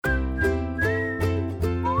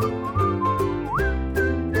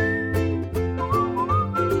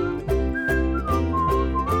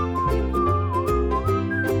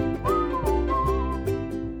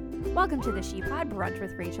Pod, Brunch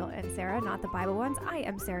with Rachel and Sarah, not the Bible ones. I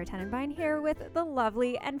am Sarah Tenenbein here with the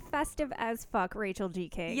lovely and festive as fuck Rachel G.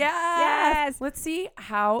 King. Yes. Let's see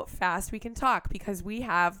how fast we can talk because we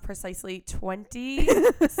have precisely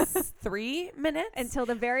 23 minutes until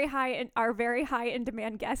our very high in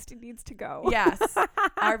demand guest needs to go. Yes.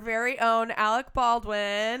 Our very own Alec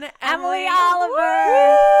Baldwin, Emily Oliver.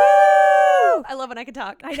 Woo! I love when I can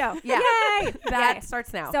talk. I know. Yeah. Yay. That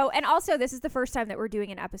starts now. So, and also this is the first time that we're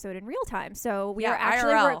doing an episode in real time. So we are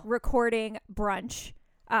actually recording brunch.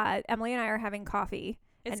 Emily and I are having coffee.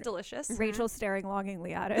 It's delicious. Rachel's staring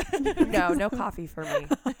longingly at it. No coffee for me.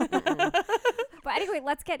 But anyway,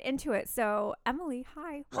 let's get into it. So, Emily,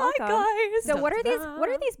 hi. Welcome. Hi, guys. So, what are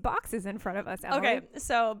these boxes in front of us, Emily? Okay,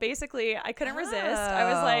 so basically, I couldn't resist. I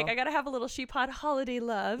was like, I gotta have a little She Pod holiday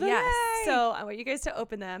love. Yes. So I want you guys to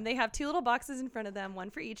open them. They have two little boxes in front of them, one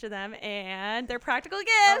for each of them, and they're practical gifts.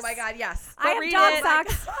 Oh my God, yes. I have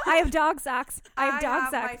dog socks. I have dog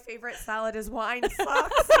socks. My favorite salad is wine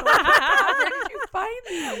socks. Where did you find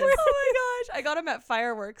these? Oh my gosh. I got them at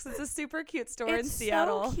Fireworks. It's a super cute store in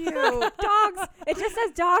Seattle. So cute. Dogs. It just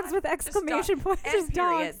says dogs with exclamation points. And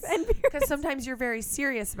dogs. Because sometimes you're very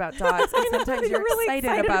serious about dogs, and sometimes you're really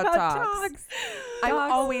excited about dogs. I'm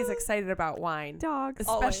Dogs. always excited about wine. Dogs.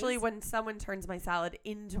 Especially when someone turns my salad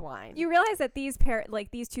into wine. You realize that these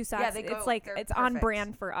two socks, it's on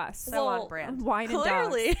brand for us. So on brand. Wine and dogs.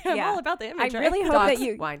 Clearly. I'm all about the image. I really hope dogs, that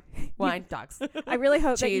you wine, dogs. I really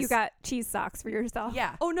hope that you got cheese socks for yourself.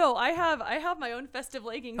 Yeah. Oh no, I have my own festive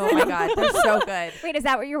leggings. Oh my God, they're so good. Wait, is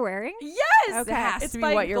that what you're wearing? Yes. Okay. It has It's to be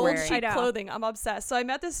by what you're Gold wearing. Sheep Clothing. I'm obsessed. So I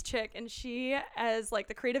met this chick, and she, as like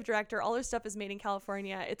the creative director, all her stuff is made in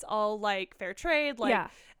California. It's all like fair trade,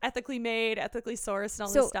 ethically made, ethically sourced, and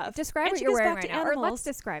all this stuff. Describe what you're wearing right now, or let's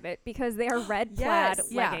describe it because they are red plaid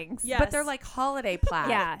leggings. Yes. But they're like holiday plaid.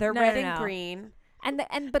 Yeah, they're red and green.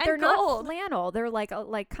 But they're not flannel. They're like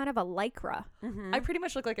kind of a lycra. I pretty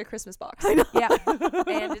much look like a Christmas box. I know. Yeah,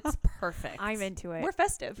 and it's perfect. I'm into it. We're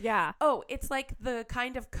festive. Yeah. Oh, it's like the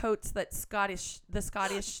kind of coats that the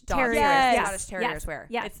Scottish dogs Terriers. wear. Yes. Scottish Terriers wear.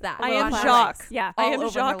 Yes. It's that. I am On Jacques. legs. Yeah. I All am over her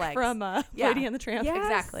Jacques legs. from Lady and the Tramp. Yes.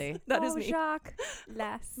 Exactly. That is me. Jacques.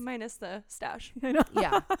 Less. Minus the stash.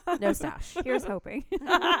 Yeah. No stash. Here's hoping.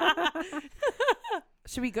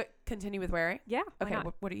 Should we continue with wearing? Yeah. Okay.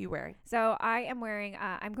 What are you wearing? So I am wearing.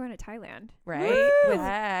 I'm going to Thailand. Right. With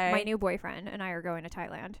my new boyfriend, and I are going to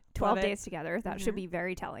Thailand. 12 days together. That should be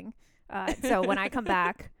very telling. So when I come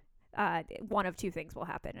back, one of two things will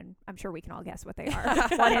happen, and I'm sure we can all guess what they are.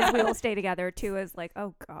 One is we will stay together. Two is like,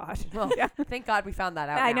 oh God. Well, thank God we found that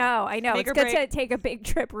out. I know. Make It's or good break. to take a big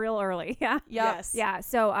trip real early. Yeah. Yes. Yeah.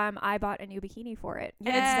 So I bought a new bikini for it.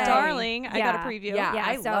 And it's darling. I got a preview. Yeah,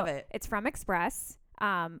 I so love it. It's from Express.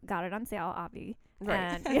 Got it on sale, obvi.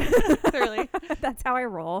 Right. And Clearly. that's how I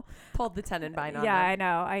roll. Pulled the Tenenbein on. Yeah, them.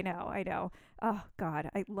 I know. Oh God,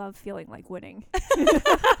 I love feeling like winning.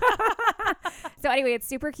 So anyway, it's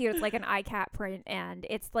super cute. It's like an iCat print, and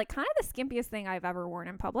it's like kind of the skimpiest thing I've ever worn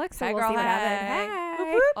in public. So Hey, we'll girl, see what happens.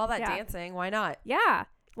 hey. Hey. All that Yeah. dancing. Why not? Yeah.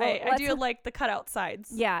 Well, I do like the cutout sides.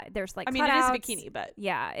 Yeah, there's like. I mean, it is a cutouts. bikini, but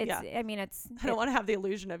Yeah, it's. Yeah. I mean, it's. I don't want to have the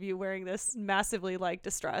illusion of you wearing this massively like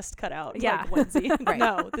distressed cutout Yeah. like onesie. Right.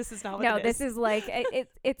 No, this is not what No, it is. this is like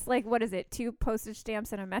it's like, what is it? 2 postage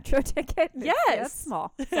stamps and a metro ticket. Yes. That's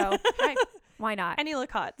small. So why not? And you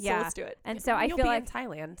look hot, so Yeah. let's do it. And so I You'll feel be like in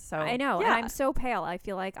Thailand. So I know, and Yeah. I'm so pale. I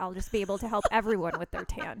feel like I'll just be able to help everyone with their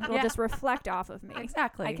tan. It'll Yeah. just reflect off of me.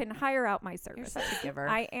 Exactly. I can hire out my You're service. such a giver.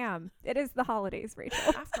 I am. It is the holidays,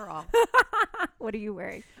 Rachel. After all. What are you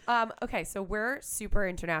wearing? Okay, so we're super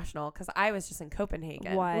international because I was just in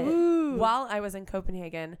Copenhagen. What? Ooh. While I was in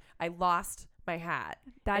Copenhagen, I lost my hat.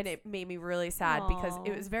 And it made me really sad because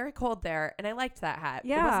it Aw. was very cold there, and I liked that hat. It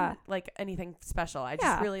Yeah. wasn't like anything special. I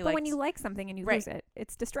just really but liked when you like something and you Right. lose it,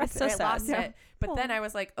 it's distressing. so I sad. lost Yeah. it. But Oh. then I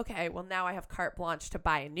was like, okay, well now I have carte blanche to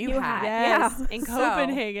buy a new New hat. hat. Yes, Yeah. in So-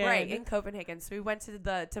 Copenhagen. Right, in Copenhagen. So we went to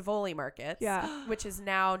the Tivoli markets, Yeah. which is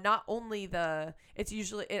now not only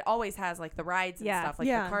it always has like the rides and Yeah. stuff, like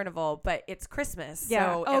Yeah. the carnival, but it's Christmas. Yeah.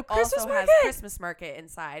 So Oh, it Christmas also has market! Christmas market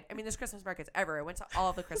inside. I mean, there's Christmas markets everywhere. I went to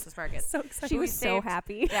all of the Christmas markets. So excited. She we was so saved-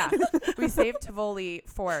 happy. Yeah. We saved Tivoli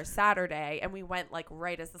for Saturday, and we went like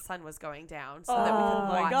right as the sun was going down so that we Oh could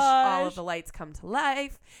my watch all gosh. of the lights come to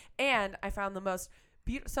life. And I found the most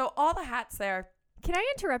beautiful. So all the hats there. Can I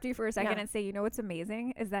interrupt you for a second Yeah. and say, you know what's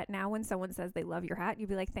amazing is that now when someone says they love your hat, you'd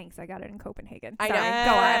be like, thanks, I got it in Copenhagen. I know. Sorry.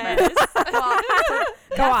 Go on. Yes. Well, so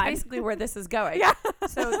Go that's on. basically where this is going. Yeah.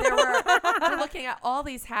 So we're looking at all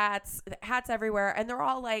these hats everywhere, and they're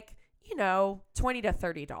all like, $20 to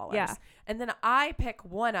 $30. Yeah. And then I pick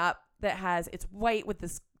one up that it's white with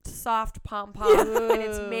this soft pom-pom and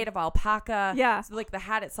it's made of alpaca. Yeah. So, like, the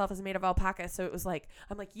hat itself is made of alpaca. So it was like,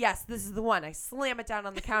 I'm like, yes, this is the one. I slam it down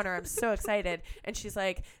on the counter. I'm so excited. And she's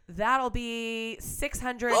like, that'll be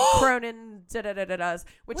 600 Kronen da-da-da-da-das,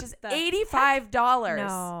 which What is the $85.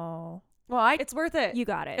 No. Well, It's worth it. You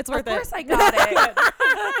got it. It's worth of it. course I got it.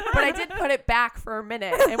 But I did put it back for a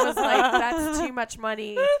minute and was like, that's too much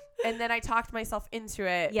money. And then I talked myself into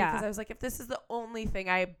it. Yeah. Because I was like, if this is the only thing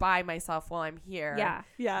I buy myself while I'm here,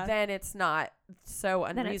 Yeah. then it's not so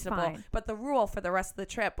Then it's unreasonable. fine. But the rule for the rest of the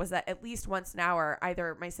trip was that at least once an hour,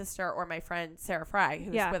 either my sister or my friend Sarah Fry,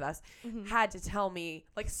 who's Yeah. with us, Mhm. had to tell me,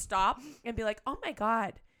 like, stop and be like, oh my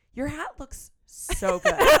God, your hat looks so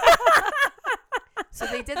good. So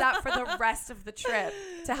they did that for the rest of the trip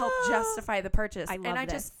to help justify the purchase. I love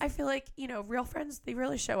this. I feel like, you know, real friends, they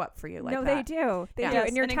really show up for you like no, that. they do. They Yeah. do. Yes,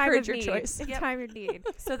 In your and time encourage of your need. choice. In Yep. time of need.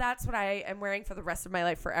 So that's what I am wearing for the rest of my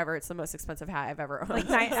life forever. It's the most expensive hat I've ever owned.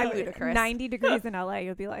 Like It's ludicrous. 90 degrees in LA,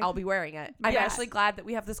 you'll be like, I'll be wearing it. I'm Yes. actually glad that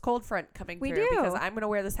we have this cold front coming We through do. because I'm going to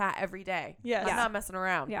wear this hat every day. Yes. I'm Yeah. not messing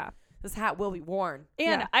around. yeah. This hat will be worn.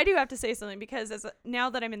 And Yeah. I do have to say something because now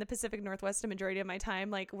that I'm in the Pacific Northwest a majority of my time,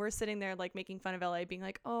 like we're sitting there like making fun of LA, being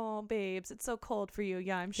like, "Oh, babes, it's so cold for you."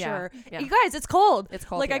 Yeah, I'm Yeah. sure. Yeah. You guys, it's cold. It's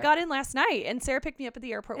cold Like I here. got in last night, and Sarah picked me up at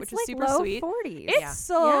the airport, It's which was like super low sweet. 40s. It's Yeah.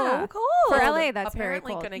 so Yeah. cold For LA, that's very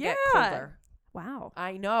Apparently cold. going to get Yeah. colder. Wow.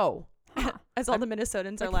 I know. As all the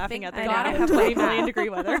Minnesotans are like, laughing thank at the God I negative have 20 my million hat. degree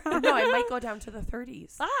weather. No, I might go down to the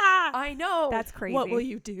 30s. Ah, I know. That's crazy. what will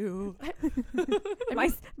you do? my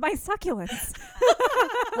succulents.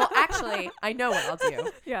 Well, actually, I know what I'll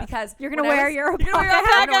do. Yeah. Because You're gonna when I wear was- your You're gonna wear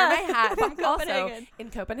alpaca I'm hat. gonna wear my hat. From I'm also Copenhagen. in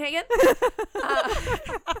Copenhagen.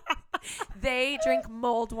 They drink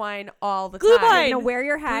mulled wine all the Glühwein. time. You're gonna wear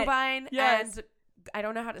your hat. Glühwein Yes. and I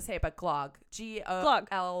don't know how to say it, but glog. G-O-L.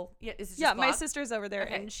 Glog. Yeah, is it just Yeah, my glog? sister's over there,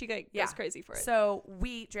 Okay. and she goes Yeah. crazy for it. So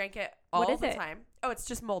we drank it all What is the it? time. Oh, it's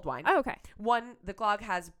just mulled wine. Oh, okay. The glog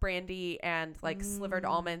has brandy and like slivered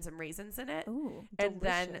almonds and raisins in it. Ooh. And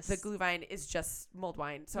then the Delicious. Glühwein is just mulled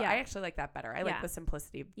wine. So Yeah. I actually like that better. I like Yeah. the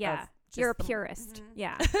simplicity Yeah. of just You're a the- purist. Mhm.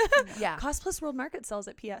 Yeah. Yeah. Cost Plus World Market sells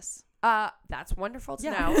at PS. That's wonderful to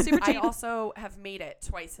Yeah, know. super I cheap. also have made it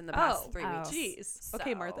twice in the past 3 Oh. weeks. Jeez.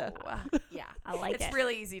 Okay, Martha. Yeah. I like It's it.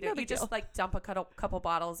 really easy to No you big just deal. like dump a couple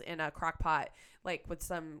bottles in a crock pot, like with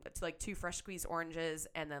some like 2 fresh squeezed oranges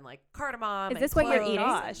and then like cardamom. Is this what you're cloves. eating?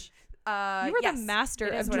 Gosh. You are yes, the master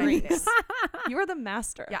it is of what I eat. drinks. You are the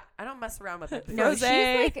master. Yeah, I don't mess around with it. No,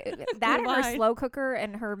 Rosé, she's like that and her wine. slow cooker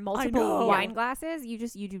and her know. multiple wine glasses.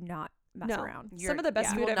 You do not mess No. around. Some of the best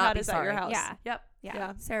yeah. You food will I've not had be is at your sorry. house. Yeah. Yep. Yeah.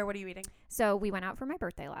 Yeah. Sarah, what are you eating? So we went out for my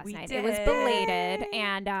birthday last We night. It was did. belated,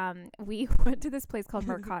 and we went to this place called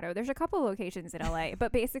Mercado. There's a couple locations in LA,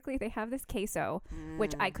 but basically they have this queso,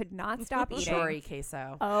 which I could not stop eating. Chori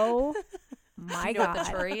queso. Oh my you know god! what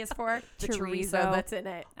the chori is for? The chorizo Chorizo. that's in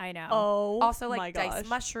it. I know. Oh, Also my like gosh. diced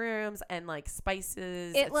mushrooms and like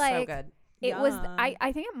spices. It, It's like, so good. It was. Yum.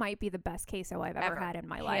 I think it might be the best queso I've ever Ever. had in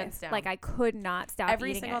my Hands life. down. Like I could not stop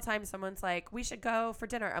Every eating single it. time someone's like, we should go for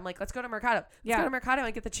dinner. I'm like, let's go to Mercado. Let's Yeah. go to Mercado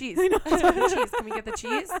and get the cheese. Let's go to the cheese. Can we get the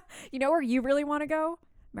cheese? You know where you really want to go?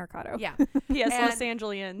 Mercado. Yeah. P.S. And- Los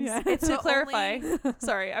Angelians. Yeah. It's To the clarify,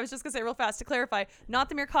 sorry, I was just gonna say real fast to clarify, not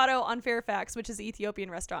the Mercado on Fairfax, which is the Ethiopian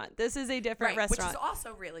restaurant. This is a different Right. Which restaurant. is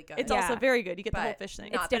also really good. It's Yeah. also very good. You get the whole But fish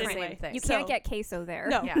thing. not But the anyway, same thing. You so- can't get queso there.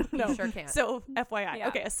 No. Yeah, no. you sure can't. So FYI, Yeah.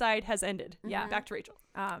 okay, aside has ended. Yeah. Back to Rachel.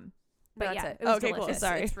 But That's yeah, it. it was Okay, cool. delicious.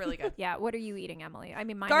 Sorry. It's really good. Yeah, what are you eating, Emily? I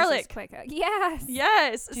mean, mine Garlic. is just quick. Yes.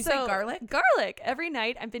 Yes. Did you so say garlic? Garlic. Every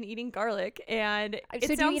night I've been eating garlic, and it So do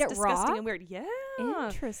you sounds eat it disgusting raw? and weird. Yeah.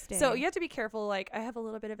 Interesting. So you have to be careful. Like I have a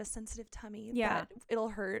little bit of a sensitive tummy. Yeah. That it'll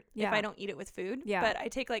hurt if Yeah. I don't eat it with food. Yeah. But I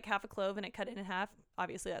take like half a clove and I cut it in half.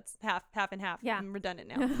 Obviously that's half and half. Yeah. I'm redundant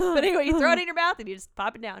now. But anyway, you throw it in your mouth and you just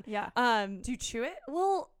pop it down. Yeah. Do you chew it?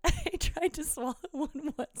 Well, I tried to swallow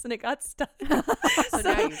one once and it got stuck. So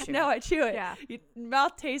now you chew now it. I chew it. Yeah.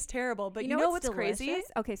 Mouth tastes terrible. But you know what's crazy?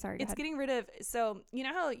 delicious? Okay, sorry. go It's ahead. getting rid of, so you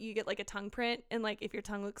know how you get like a tongue print and like if your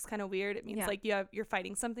tongue looks kind of weird, it means Yeah. like you're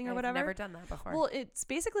fighting something or I've whatever. never done that before. Well, it's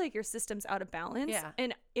basically like your system's out of balance. Yeah.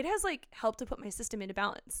 And it has like helped to put my system into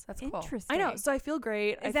balance. That's cool. Interesting. I know. So I feel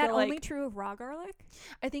great. Is I that feel only like, true of raw garlic?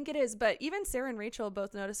 I think it is. But even Sarah and Rachel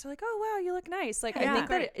both noticed, they're like, oh, wow, you look nice. Like, Yeah. I think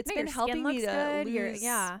that Great. it's No, been your helping skin me looks to good. You're- lose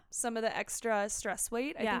yeah. some of the the extra stress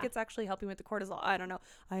weight. I think it's actually helping with the cortisol. I don't know.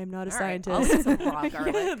 I am not a All scientist. Right, I'll some raw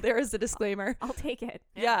garlic. There is a disclaimer. I'll take it.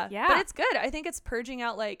 Yeah. Yeah. But it's good. I think it's purging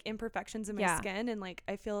out like imperfections in my Yeah. skin, and like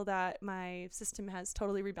I feel that my system has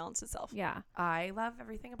totally rebalanced itself. Yeah. I love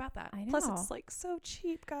everything about that. I know. Plus it's like so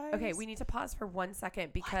cheap, guys. Okay, we need to pause for 1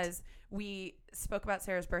 second because we spoke about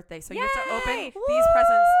Sarah's birthday. So you have to open Yay! these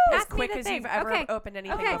presents as Pass me quick the as thing. you've ever Okay. opened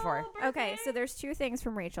anything Okay. before. Okay, so there's 2 things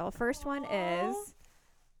from Rachel. First one is,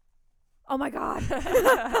 oh my God,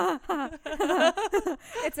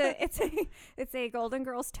 it's a Golden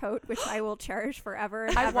Girls tote, which I will cherish forever.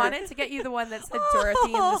 And I ever. wanted to get you the one that said Dorothy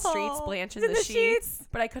in the streets, Blanche in In the, the sheets,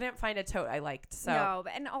 but I couldn't find a tote I liked. So No,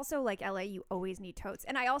 and also like LA, you always need totes.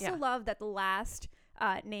 And I also love that the last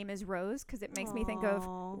name is Rose because it makes me think of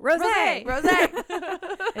Rose. Rose.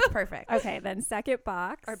 It's perfect. Okay, then second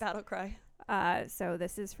box. Our battle cry. So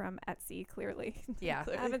this is from Etsy, clearly. Yeah,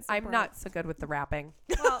 Clearly. Haven't I'm support- not so good with the wrapping.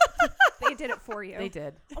 Well, they did it for you. They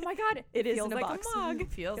did. Oh my God, It is feels in a like box. a mug.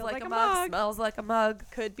 Feels Feels like, like a a mug. mug. Smells like a mug.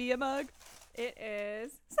 Could be a mug. It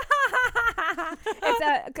is.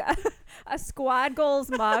 It's a Squad Goals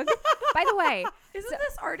mug. By the way, Isn't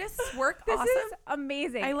this artist's work this awesome? is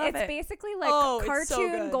amazing. I love it's it. basically like Oh, it's so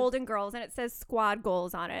cartoon good. Golden Girls, and it says Squad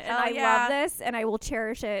Goals on it. And Hell I yeah. love this, and I will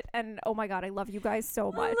cherish it. And oh my God, I love you guys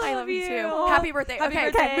so much. I love you too. you. Happy birthday. Happy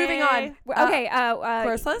okay, birthday. moving on. Okay.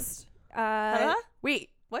 Gross list? Wait.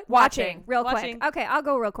 What? Watching real Watching. quick. Okay, I'll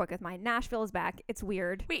go real quick with mine. Nashville is back. It's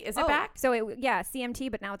weird. Wait, is it Oh. back? So CMT,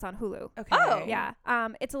 but now it's on Hulu. Okay. Oh. Yeah.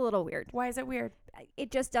 It's a little weird. Why is it weird? It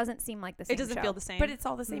just doesn't seem like the same It doesn't show. feel the same. But it's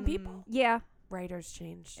all the same people. Yeah, Writers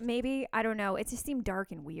changed. maybe. I don't know. It just seemed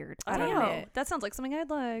dark and weird. I Damn don't know. it. That sounds like something I'd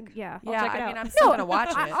like. Yeah. I'll Yeah, check it I mean, out. I'm still No, gonna watch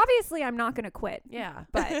it. Obviously, I'm not gonna quit. Yeah,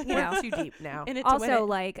 But, you we're know. too deep now. In it to win Also, it.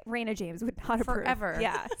 like Raina James would not approve. Forever.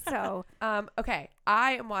 Yeah. So Okay,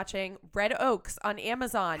 I am watching Red Oaks on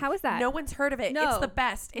Amazon. how is that? No one's heard of it. No. It's the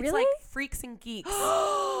best. It's Really? like Freaks and Geeks.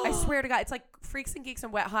 I swear to God, it's like Freaks and Geeks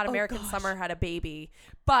and Wet Hot American gosh. Summer had a baby,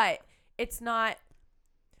 but it's not.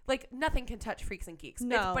 Like nothing can touch Freaks and Geeks.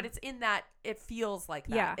 No. But it's in that it feels like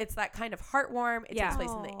that. Yeah. It's that kind of heartwarm. It Yeah. takes place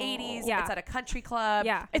in the 80s. Yeah. It's at a country club.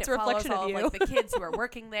 Yeah. and It's a it follows reflection of all you. like the kids who are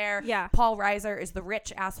working there. Yeah. Paul Reiser is the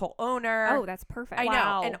rich asshole owner. Oh, that's perfect. I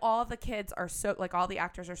Wow. know. And all the kids are so, like, all the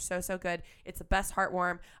actors are so good. It's the best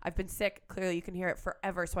heartwarm. I've been sick. Clearly, you can hear it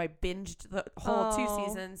forever. So I binged the whole 2 Oh.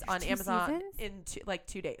 seasons on 2 Amazon seasons? in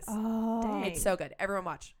 2 days. Oh. Dang. It's so good. Everyone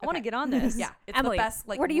watch. I want to Okay. get on this. Yeah. It's Emily, the best,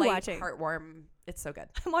 like, what are you light, watching? heartwarm. It's so good.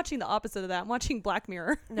 I'm watching the opposite of that. I'm watching Black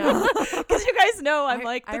Mirror. No. Because you guys know I'm I-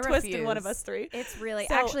 like the I twist in one of refuse. us 3. It's really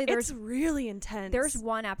So actually it's really intense. there's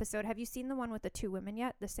one episode. Have you seen the one with the 2 women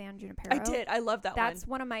yet? The San Junipero. I did. I love that That's one.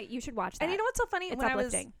 one of my. You should watch that. And you know what's so funny? It's when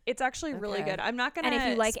uplifting. it's actually really Okay. good. I'm not gonna. And if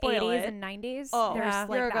you like spoil 80s it. and 90s, Oh, there's yeah.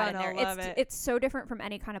 like You're that in gonna there. love it. It's so different from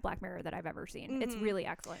any kind of Black Mirror that I've ever seen. It's Mhm. really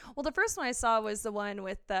excellent. Well, the first one I saw was the one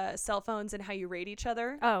with the cell phones and how you rate each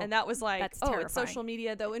other. Oh, and that was like, that's it's terrifying. social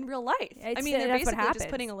media though in real life. I It's- mean, they're that's what basically just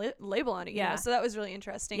happens. putting a label on it. You Yeah. know? So that was really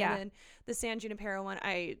interesting. Yeah. And then the San Junipero one,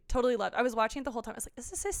 I totally loved. I was watching it the whole time. I was like,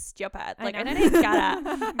 this is so stupid. I Like, know. and I didn't get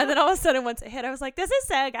it. And then all of a sudden, once it hit, I was like, this is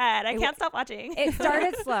so good. I It can't stop watching. It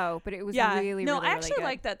started slow, but it was really, no, really, I actually really good.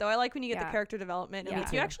 like that though. I like when you get Yeah. the character development and Yeah.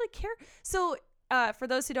 like, Me you too. actually care. So, for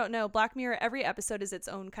those who don't know, Black Mirror, every episode is its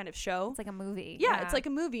own kind of show. It's like a movie. Yeah, it's like a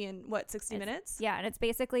movie in 60 It's- minutes? Yeah, and it's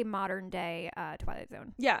basically modern day Twilight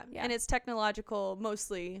Zone. Yeah. Yeah. And it's technological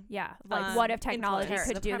mostly. Yeah, like Um, what if technology influence.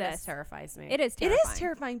 could the do premise this? terrifies me. It is It terrifying. is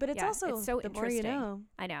terrifying, but it's Yeah, also it's so the more you interesting. know.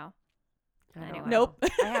 I know. I don't Anyway. know. Nope.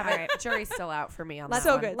 I haven't. All right. Jury's still out for me on Let's that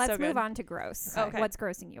So one. good. Let's so move good. on to gross. Okay. What's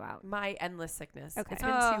grossing you out? My endless sickness. Okay. It's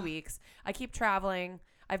been Ugh. 2 weeks. I keep traveling.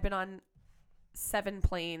 I've been on 7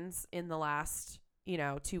 planes in the last,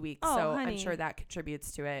 2 weeks. Oh, so honey. I'm sure that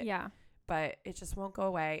contributes to it. Yeah. But it just won't go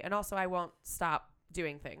away. And also I won't stop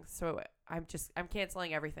doing things. So I'm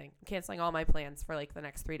canceling everything. I'm canceling all my plans for like the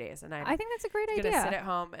next 3 days. And I'm I think that's a great going to idea. sit at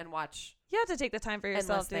home and watch. You have to take the time for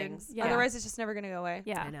yourself, dude. things. Yeah. Otherwise, it's just never going to go away.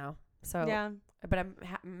 Yeah. I know. So, Yeah. but I'm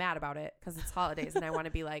mad about it because it's holidays and I want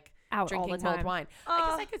to be like Out all drinking the time. mulled wine. I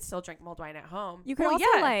guess I could still drink mulled wine at home. You could Well, also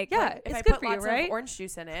yeah, like yeah. If It's I good put for you, lots right? of orange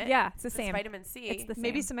juice in it, yeah, it's the it's same. vitamin C. It's the same.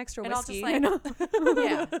 Maybe some extra And I'll just, whiskey. like- I know.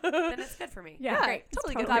 yeah, then it's good for me. Yeah. Great. It's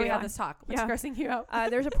totally I'm good glad for we you. had this talk. What's Yeah. grossing you out?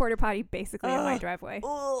 There's a porta potty basically in my Ugh. driveway.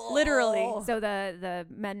 Literally. So the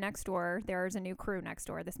men next door, there's a new crew next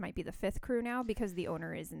door. This might be the 5th crew now because the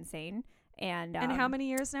owner is insane. And And how many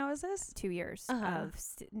years now is this? 2 years Uh-huh. of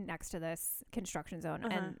next to this construction zone,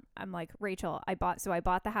 Uh-huh. and I'm like, Rachel, I bought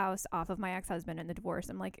the house off of my ex-husband and the divorce.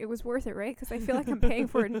 I'm like, it was worth it, right? Because I feel like I'm paying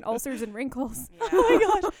for ulcers and wrinkles. Yeah.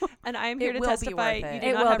 Oh my gosh. And I'm here to will be testify worth it. you do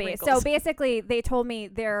It not will have be. wrinkles. So basically, they told me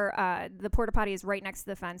the porta potty is right next to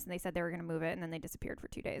the fence, and they said they were going to move it, and then they disappeared for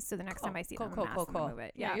 2 days. So the next time I see them, I'm gonna ask them to move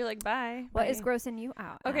it. yeah, you're like, bye. What bye. is grossing you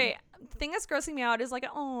out? Okay, the thing that's grossing me out is like,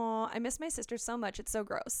 oh, I miss my sister so much. It's so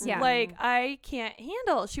gross. Yeah. Like, I can't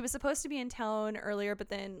handle. She was supposed to be in town earlier, but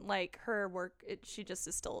then like her work, she just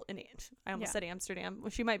is still in. I almost said Amsterdam. Well,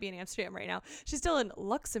 she might be in Amsterdam right now. She's still in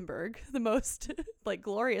Luxembourg, the most like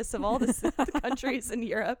glorious of all the countries in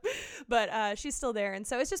Europe, but she's still there. And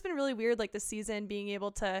so it's just been really weird, like this season, being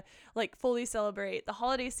able to like fully celebrate the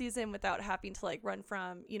holiday season without having to like run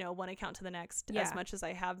from one account to the next as much as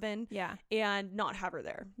I have been. Yeah. And not have her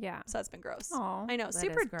there. Yeah. So that's been gross. Aw. I know, That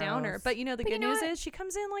super is gross. downer. But the But good you know news what? is she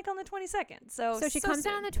comes in like on the 22nd. So So she comes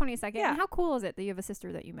soon. down on the 22nd. Yeah. And how cool is it that you have a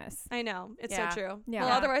sister that you miss? I know, it's Yeah. so true. Yeah.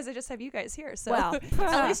 Well, otherwise I just have you guys here. So Well,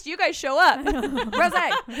 at least you guys show up. Rose.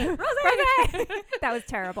 Rose! That was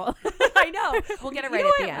terrible. I know. We'll get it You right know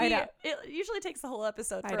at the what? end. I know. It usually takes the whole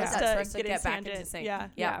episode I for know. us It to, does, for us to get get back into tangent. sync. Yeah.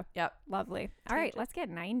 Yep. Yep. Lovely. All right, let's get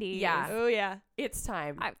 90s. Yeah. Oh yeah. It's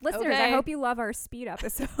time. Listeners, Okay. I hope you love our speed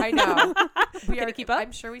episode. I know. We Can are it keep up?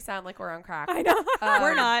 I'm sure we sound like we're on crack. I know.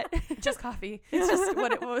 We're not. Just coffee. It's just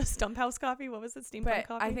what was Stump House coffee? What was it? Steampunk But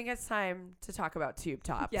coffee? I think it's time to talk about tube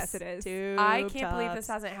tops. Yes, it is. I can't believe this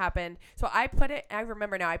hasn't happened. So I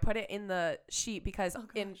remember now, I put it in the sheet because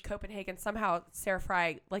in Copenhagen, somehow Sarah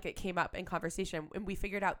Fry, like it came up in conversation and we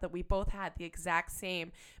figured out that we both had the exact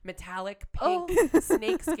same metallic pink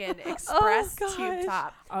snakeskin express tube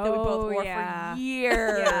top that we both wore for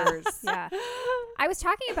years. Yeah. I was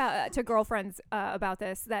talking about to girlfriends about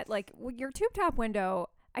this, that like your tube top window,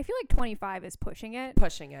 I feel like 25 is pushing it.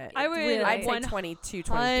 Pushing it. I would Really? I'd say 100% 22,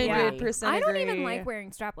 23. I don't agree. even like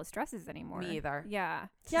wearing strapless dresses anymore. Me either. Yeah.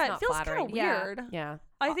 It's Yeah, not it feels kind flattering. of weird. Yeah.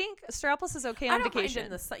 I think strapless is okay I on don't mind vacation.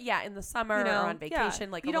 in the summer or on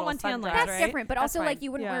vacation, like You a don't little want tan sundress. lines, That's right? different, but That's also like fine.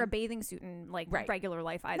 you wouldn't Yeah. wear a bathing suit in like Right. regular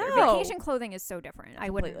life either. No. Vacation clothing is so different.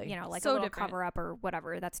 I wouldn't, Completely. like So a little different. cover up or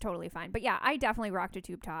whatever. That's totally fine. But yeah, I definitely rocked a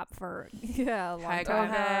tube top for a long Heck,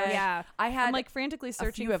 time. gosh. Yeah. I had I'm like frantically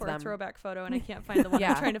searching few of for a them. throwback photo and I can't find the one I'm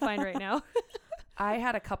Yeah. trying to find right now. I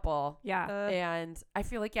had a couple. Yeah. And I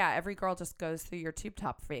feel like every girl just goes through your tube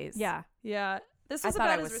top phase. Yeah. Yeah. This I is thought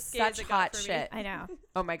I about as was risque as such it got hot for me. shit. I know.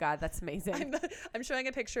 Oh my god, that's amazing. I'm showing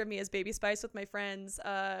a picture of me as Baby Spice with my friends,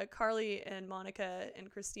 Carly and Monica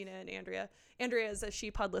and Christina and Andrea. Andrea is a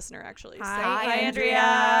She Pod listener, actually. Hi,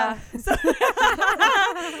 Andrea.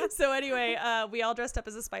 So anyway, we all dressed up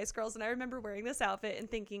as the Spice Girls, and I remember wearing this outfit and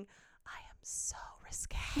thinking, I am so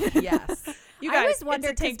risque. Yes. You I guys, always it's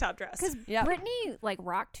wondered a tank top dress. Because Yep. Brittany like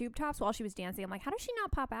rocked tube tops while she was dancing. I'm like, how does she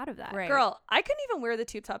not pop out of that? Right. Girl, I couldn't even wear the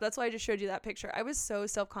tube top. That's why I just showed you that picture. I was so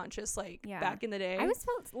self-conscious, like Yeah. back in the day. I always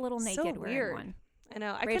felt a little So naked wearing weird. one. I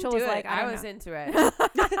know. I Rachel couldn't do was it. like, I I don't was know. into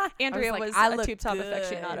it. Andrea I was was like, I a look tube top good.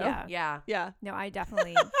 aficionado. Yeah. Yeah. Yeah. No, I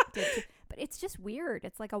definitely did too. But it's just weird.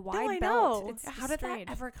 It's like a wide I belt. know. It's How did strange.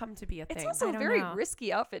 that ever come to be a thing? It's also I a don't very know.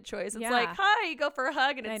 risky outfit choice. It's Yeah. like, hi, you go for a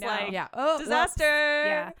hug, and I it's know. like, yeah. Oh, disaster.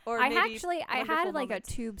 Yeah. Or I maybe actually I wonderful had like moments.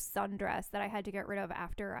 a tube sundress that I had to get rid of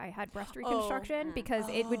after I had breast Oh. reconstruction because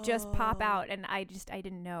it would just pop out and I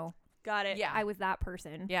didn't know. Got it. Yeah. I was that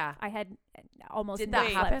person. Yeah. I had almost Did no that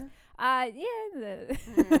Wait. slip. happen?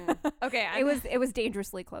 Yeah. Okay. It was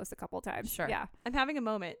dangerously close a couple times. Sure. Yeah. I'm having a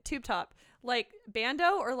moment. Tube top, like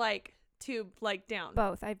bando or like tube, like down.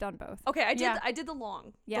 Both. I've done both. Okay, I Yeah. did the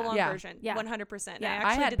long, Yeah. the long Yeah. version, Yeah. 100%. Yeah. I I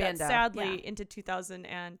actually had did that bando. sadly Yeah. into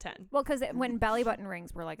 2010. Well, because when belly button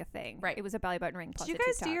rings were like a thing, Right. It was a belly button ring plus Did you a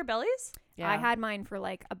guys tube do top. your bellies? Yeah. I had mine for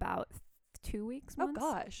like about 2 weeks. Oh months.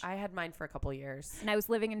 gosh. I had mine for a couple years. And I was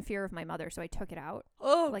living in fear of my mother, so I took it out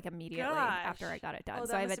Oh, like immediately gosh. after I got it done. Oh,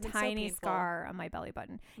 so that I have a must have been so tiny painful. scar on my belly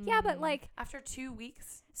button. Yeah, but Mm. like After 2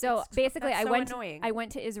 weeks. so It's- basically that's I so went annoying. I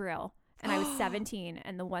went to Israel and I was 17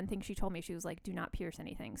 and the one thing she told me, she was like, do not pierce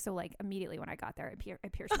anything. So like immediately when I got there I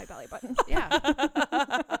pierced my belly button. Yeah.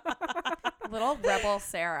 Little rebel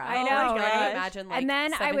Sarah. I know, Can you right? imagine like and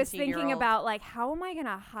then I was 17-year-old thinking about like, how am I going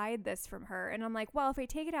to hide this from her? And I'm like, well, if I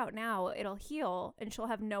take it out now, it'll heal and she'll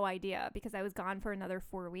have no idea because I was gone for another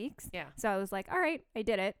 4 weeks. Yeah. So I was like, all right, I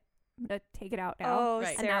did it. I'm going to take it out now. Oh,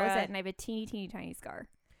 Right. and that was Sarah. it. And I have a teeny tiny scar.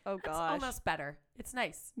 Oh It's gosh. almost better. It's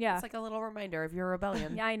nice. Yeah. It's like a little reminder of your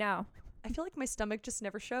rebellion. Yeah, I know. I feel like my stomach just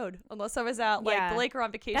never showed unless I was out like Yeah. the lake or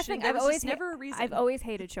on vacation. That's the thing, There I've was always just never a reason. I've always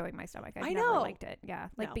hated showing my stomach. I've I never know. liked it. Yeah.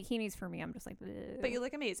 Like No. bikinis for me, I'm just like, "Ugh." But you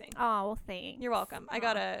look amazing. Oh, well, thanks. You're welcome. I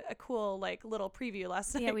got a cool like little preview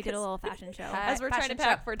last night. Yeah, we did a 'cause little fashion show. As we're trying to Fashion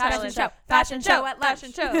pack show. for Fashion Thailand. show. Fashion show at lunch.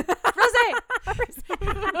 Fashion show. Rose!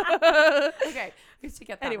 Okay, we should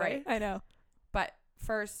get that Anyway. right. I know. But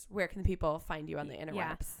first, where can the people find you on the interwebs?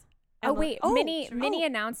 Yeah. Emily- mini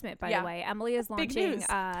announcement, by the way. Emily is Big launching. news.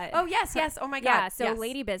 Oh, yes. Oh, my God. Yeah, so yes.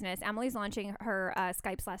 Lady Business. Emily's launching her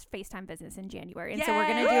Skype/FaceTime business in January. And Yay! so we're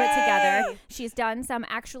going to do it together. She's done some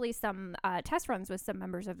test runs with some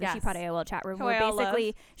members of the Yes. Sheepod AOL chat room. Who Where I all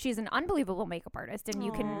basically she's an unbelievable makeup artist. And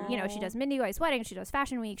you can, she Aw. does Mindy Weiss Wedding. She does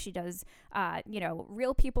Fashion Week. She does,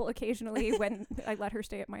 real people occasionally when I let her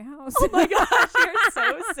stay at my house. Oh my gosh, you're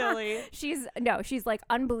so silly. She's like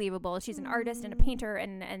unbelievable. She's an artist and a painter,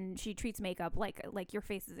 and she treats makeup like your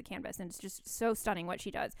face is a canvas, and it's just so stunning what she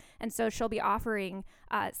does. And so she'll be offering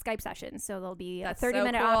Skype sessions. So there'll be That's a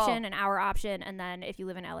 30-minute so cool. option, an hour option, and then if you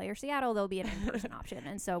live in LA or Seattle, there'll be an in-person option.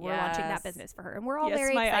 And so we're launching that Yes. business for her, and we're all Yes,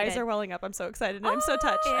 very my excited. eyes are welling up. I'm so excited. And I'm so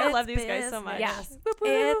touched. I It's love these guys so much. Yeah.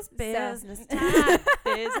 It's So- business time.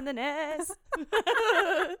 Biz in the nest.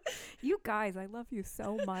 You guys, I love you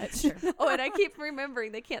so much. Oh, and I keep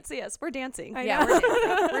remembering they can't see us. We're dancing. I Yeah, know.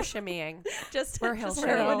 we're shimmying. We're Hill for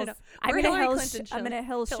everyone to shimmies. know. I'm We're gonna Hillary hill Clinton I'm gonna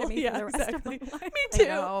hill shimmy yeah, for the rest exactly. of my life. Me I too.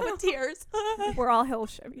 know. With tears. We're all hill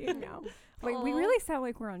shimmying now. Wait, we Aw. really sound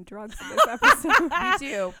like we're on drugs in this episode. We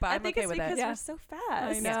do, but I I'm think okay it's with because it. Yeah. we're so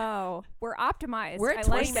fast. I know. We're optimized. We're I at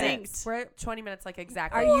like 20 that. minutes. We're at 20 minutes, like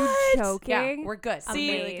exactly. Are you What? joking? Yeah, we're good.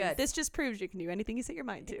 See, really good. this just proves you can do anything you set your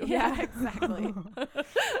mind to. Yeah. exactly. All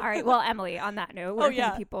right. Well, Emily, on that note, where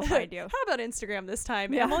can people find you? How about Instagram this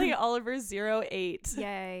time? Yeah. Emily Oliver 08.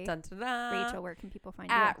 Yay. Dun, dun, dun. Rachel, where can people find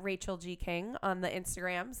At Rachel G. King on the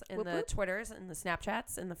Instagrams and Whoop, the whoop. Twitters and the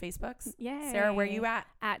Snapchats and the Facebooks. you? Yay. Sarah, where you at?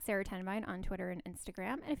 At Sarah Tenenbein on Twitter and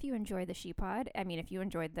Instagram. And if you enjoy the Sheepod, I mean, if you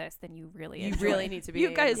enjoyed this, then you really You enjoy really it. need to be You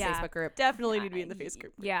in guys- the Yeah. Facebook group. Definitely need to be in the face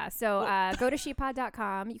group. Yeah, so go to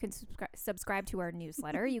sheepod.com. You can subscribe to our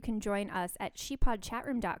newsletter. You can join us at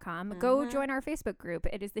sheepodchatroom.com. Go join our Facebook group.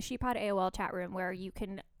 It is the Sheepod AOL chat room where you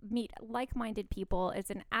can meet like-minded people.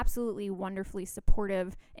 It's an absolutely wonderfully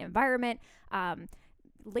supportive environment.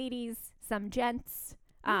 Ladies, some gents.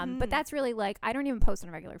 But that's really I don't even post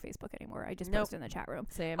on regular Facebook anymore. I just Nope. post in the chat room.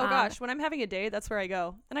 Same. Oh gosh, when I'm having a day, that's where I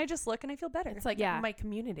go. And I just look and I feel better. It's like Yeah. my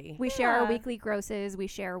community. We share our Yeah. weekly grosses. We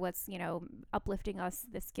share what's, uplifting us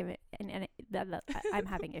this given. And I'm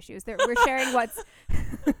having issues. We're sharing what's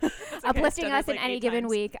uplifting stuttered us in like any 8 given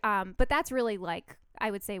times. week. But that's really I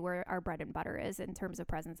would say where our bread and butter is in terms of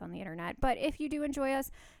presence on the internet. But if you do enjoy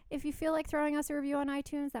us, if you feel like throwing us a review on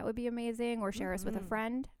iTunes, that would be amazing. Or share us with a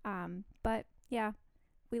friend. But yeah,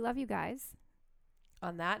 we love you guys.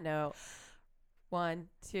 On that note, 1,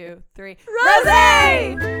 2, 3.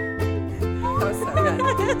 Rosé! That was so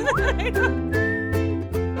good. I know.